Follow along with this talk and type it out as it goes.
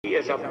He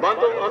is a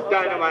bundle of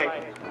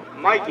dynamite.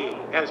 Mikey,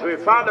 as we're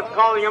fond of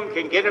calling him,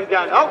 can get him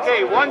done.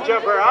 Okay, one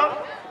jumper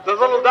out. The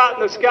little dot in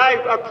the sky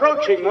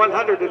approaching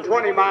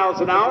 120 miles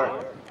an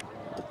hour.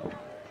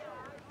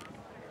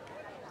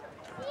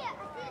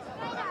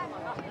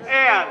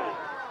 And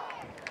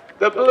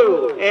the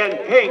blue and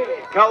pink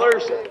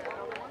colors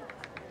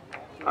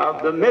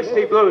of the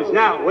Misty Blues.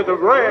 Now, with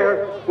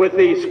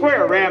the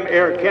square ram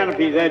air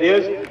canopy, that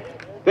is,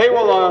 they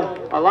will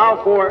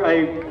allow for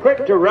a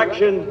quick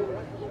direction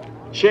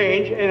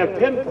change and a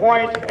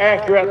pinpoint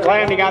accurate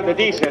landing on the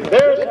descent.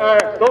 Those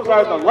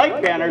are the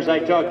light banners I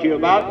talked to you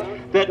about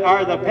that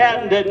are the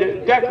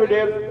patented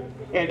decorative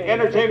and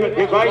entertainment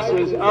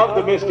devices of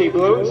the Misty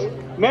Blues,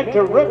 meant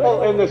to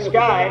ripple in the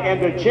sky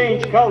and to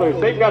change colors.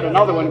 They've got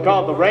another one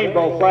called the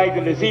rainbow flag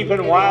that is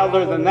even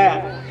wilder than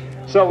that.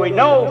 So we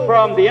know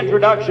from the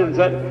introductions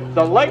that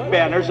the light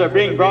banners are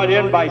being brought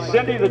in by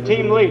Cindy, the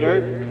team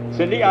leader,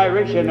 Cindy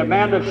Irish, and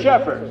Amanda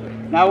Sheffer.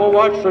 Now we'll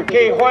watch for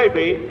Kay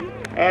Hoiby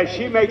as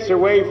she makes her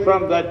way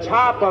from the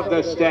top of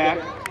the stack.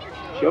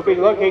 She'll be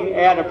looking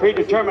at a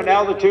predetermined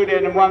altitude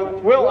and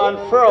will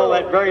unfurl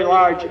that very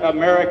large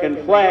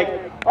American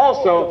flag,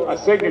 also a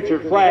signature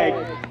flag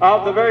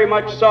of the very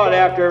much sought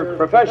after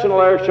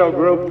professional air show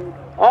group,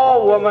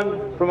 all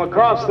women from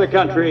across the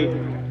country,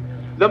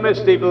 the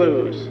Misty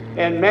Blues.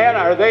 And man,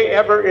 are they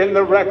ever in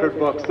the record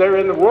books. They're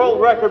in the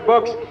world record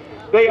books,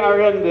 they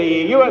are in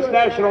the U.S.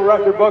 national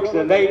record books,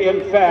 and they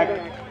in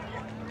fact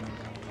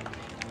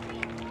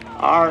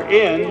are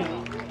in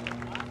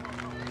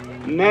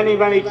many,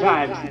 many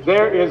times.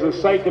 There is a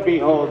sight to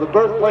behold. The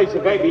birthplace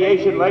of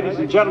aviation, ladies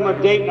and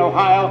gentlemen, Dayton,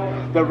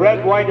 Ohio, the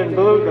red, white, and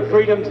blue, the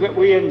freedoms that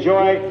we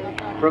enjoy,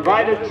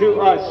 provided to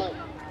us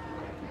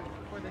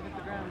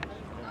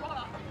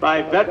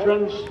by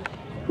veterans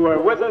who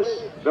are with us,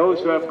 those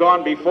who have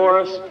gone before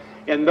us,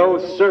 and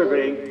those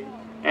serving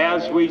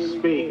as we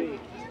speak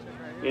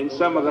in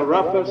some of the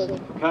roughest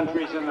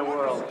countries in the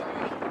world.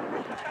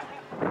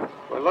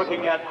 We're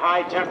looking at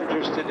high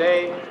temperatures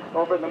today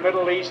over in the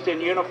Middle East in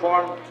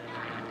uniform.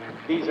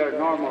 These are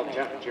normal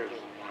temperatures.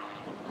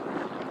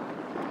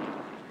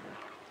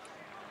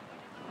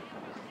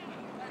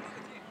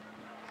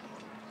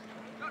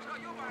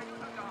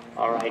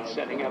 All right,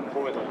 setting up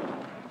for the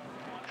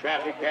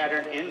traffic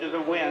pattern into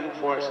the wind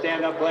for a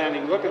stand-up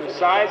landing. Look at the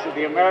size of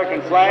the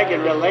American flag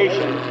in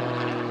relation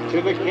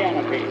to the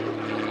canopy.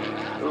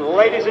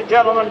 Ladies and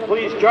gentlemen,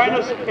 please join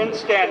us in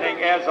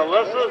standing as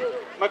Alyssa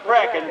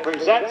McCracken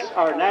presents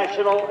our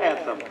national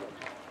anthem.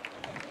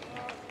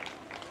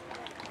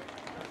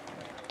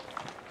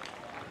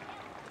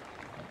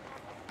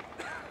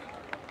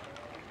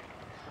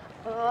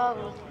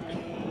 Oh, say,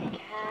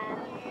 can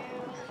you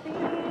see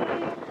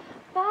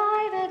by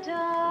the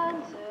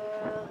dawn's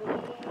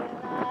early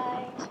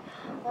light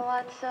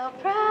what so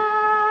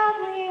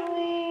proudly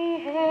we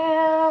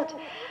hailed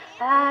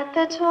at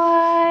the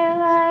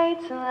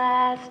twilight's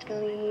last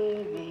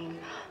gleaming,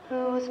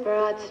 whose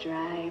broad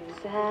stripes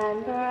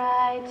and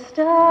bright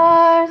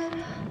stars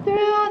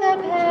through the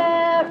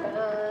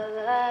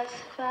perilous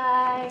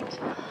fight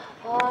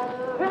on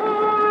the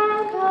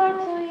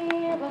ramparts we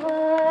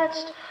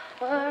watched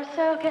were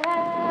so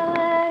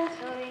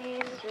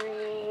gallantly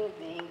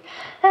streaming,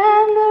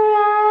 and the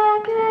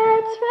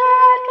rockets'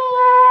 red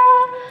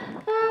glare,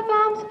 the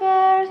bombs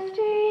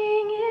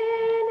bursting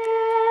in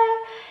air,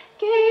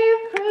 gave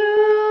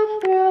proof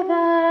through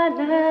the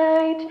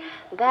night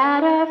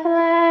that our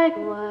flag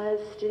was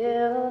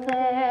still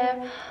there.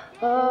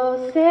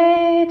 Oh,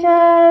 say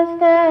does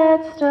that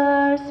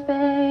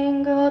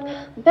star-spangled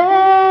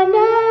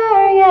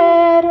banner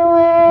yet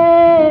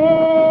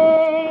wave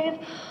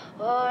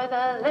o'er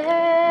the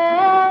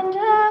land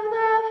of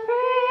the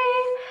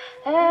free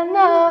and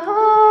the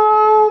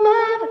home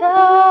of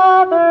the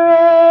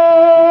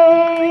brave?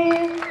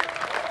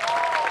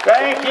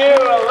 Thank you,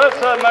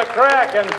 Alyssa McCracken.